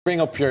Bring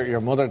up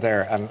your mother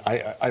there, and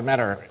I met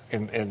her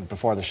in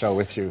before the show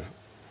with you,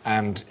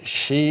 and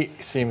she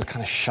seems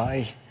kind of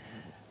shy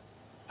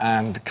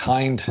and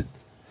kind.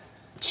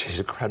 She's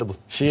incredible.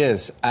 She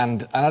is,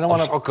 and I don't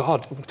want to. Oh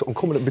God,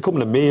 I'm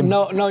becoming a meme.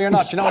 No, you're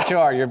not. Do you know what you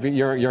are?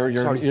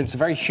 It's a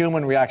very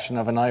human reaction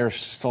of an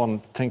Irish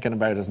son thinking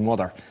about his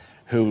mother,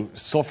 who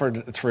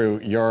suffered through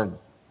your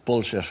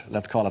bullshit.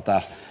 Let's call it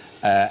that.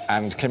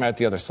 And came out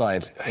the other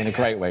side in a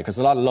great way, because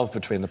there's a lot of love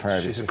between the pair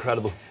of you. She's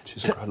incredible.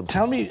 She's incredible.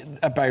 Tell me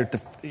about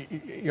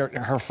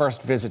her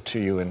first visit to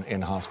you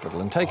in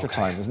hospital, and take your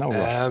time. There's no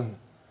rush.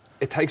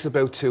 It takes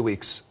about 2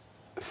 weeks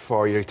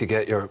for you to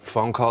get your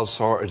phone calls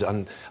sorted,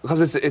 and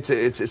because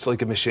it's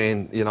like a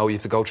machine, you know, you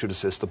have to go through the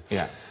system.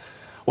 Yeah.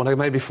 When I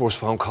made my first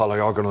phone call, I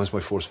organised my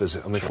first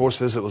visit, and my first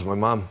visit was my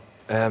mum.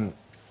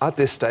 At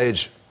this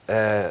stage,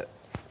 my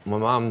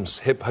mum's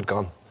hip had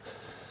gone,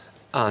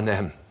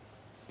 and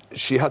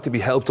she had to be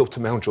helped up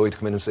to Mountjoy to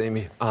come in and see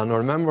me. And I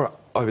remember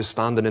I was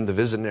standing in the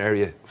visiting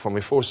area for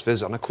my first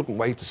visit, and I couldn't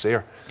wait to see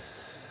her.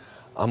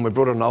 And my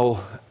brother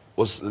Noel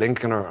was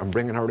linking her and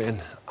bringing her in,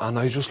 and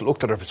I just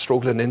looked at her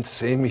struggling in to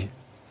see me.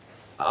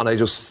 And I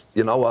just,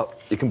 you know what,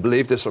 you can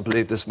believe this or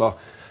believe this not.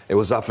 It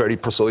was that very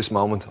precise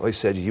moment. I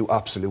said, you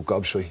absolute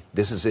gobshy,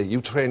 this is it.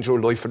 You trained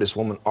your life for this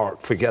woman, or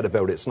forget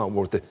about it, it's not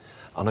worth it.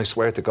 And I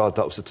swear to God,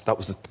 that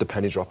was the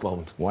penny drop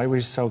moment. Why were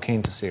you so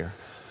keen to see her?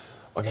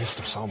 I missed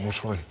her so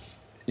much, Ryan.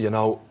 You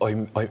know,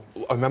 I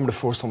remember the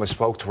first time I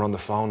spoke to her on the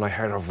phone, I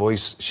heard her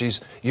voice.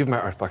 You've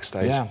met her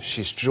backstage. Yeah.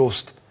 She's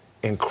just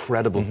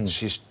incredible. Mm-hmm.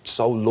 She's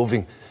so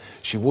loving.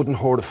 She wouldn't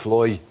hurt a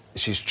fly.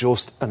 She's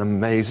just an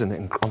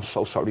amazing, I'm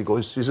so sorry,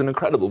 guys, she's an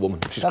incredible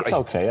woman. She's That's great.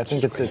 okay. I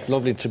think it's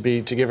lovely to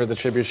give her the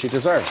tribute she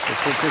deserves.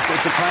 It's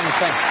a kind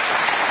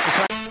thing.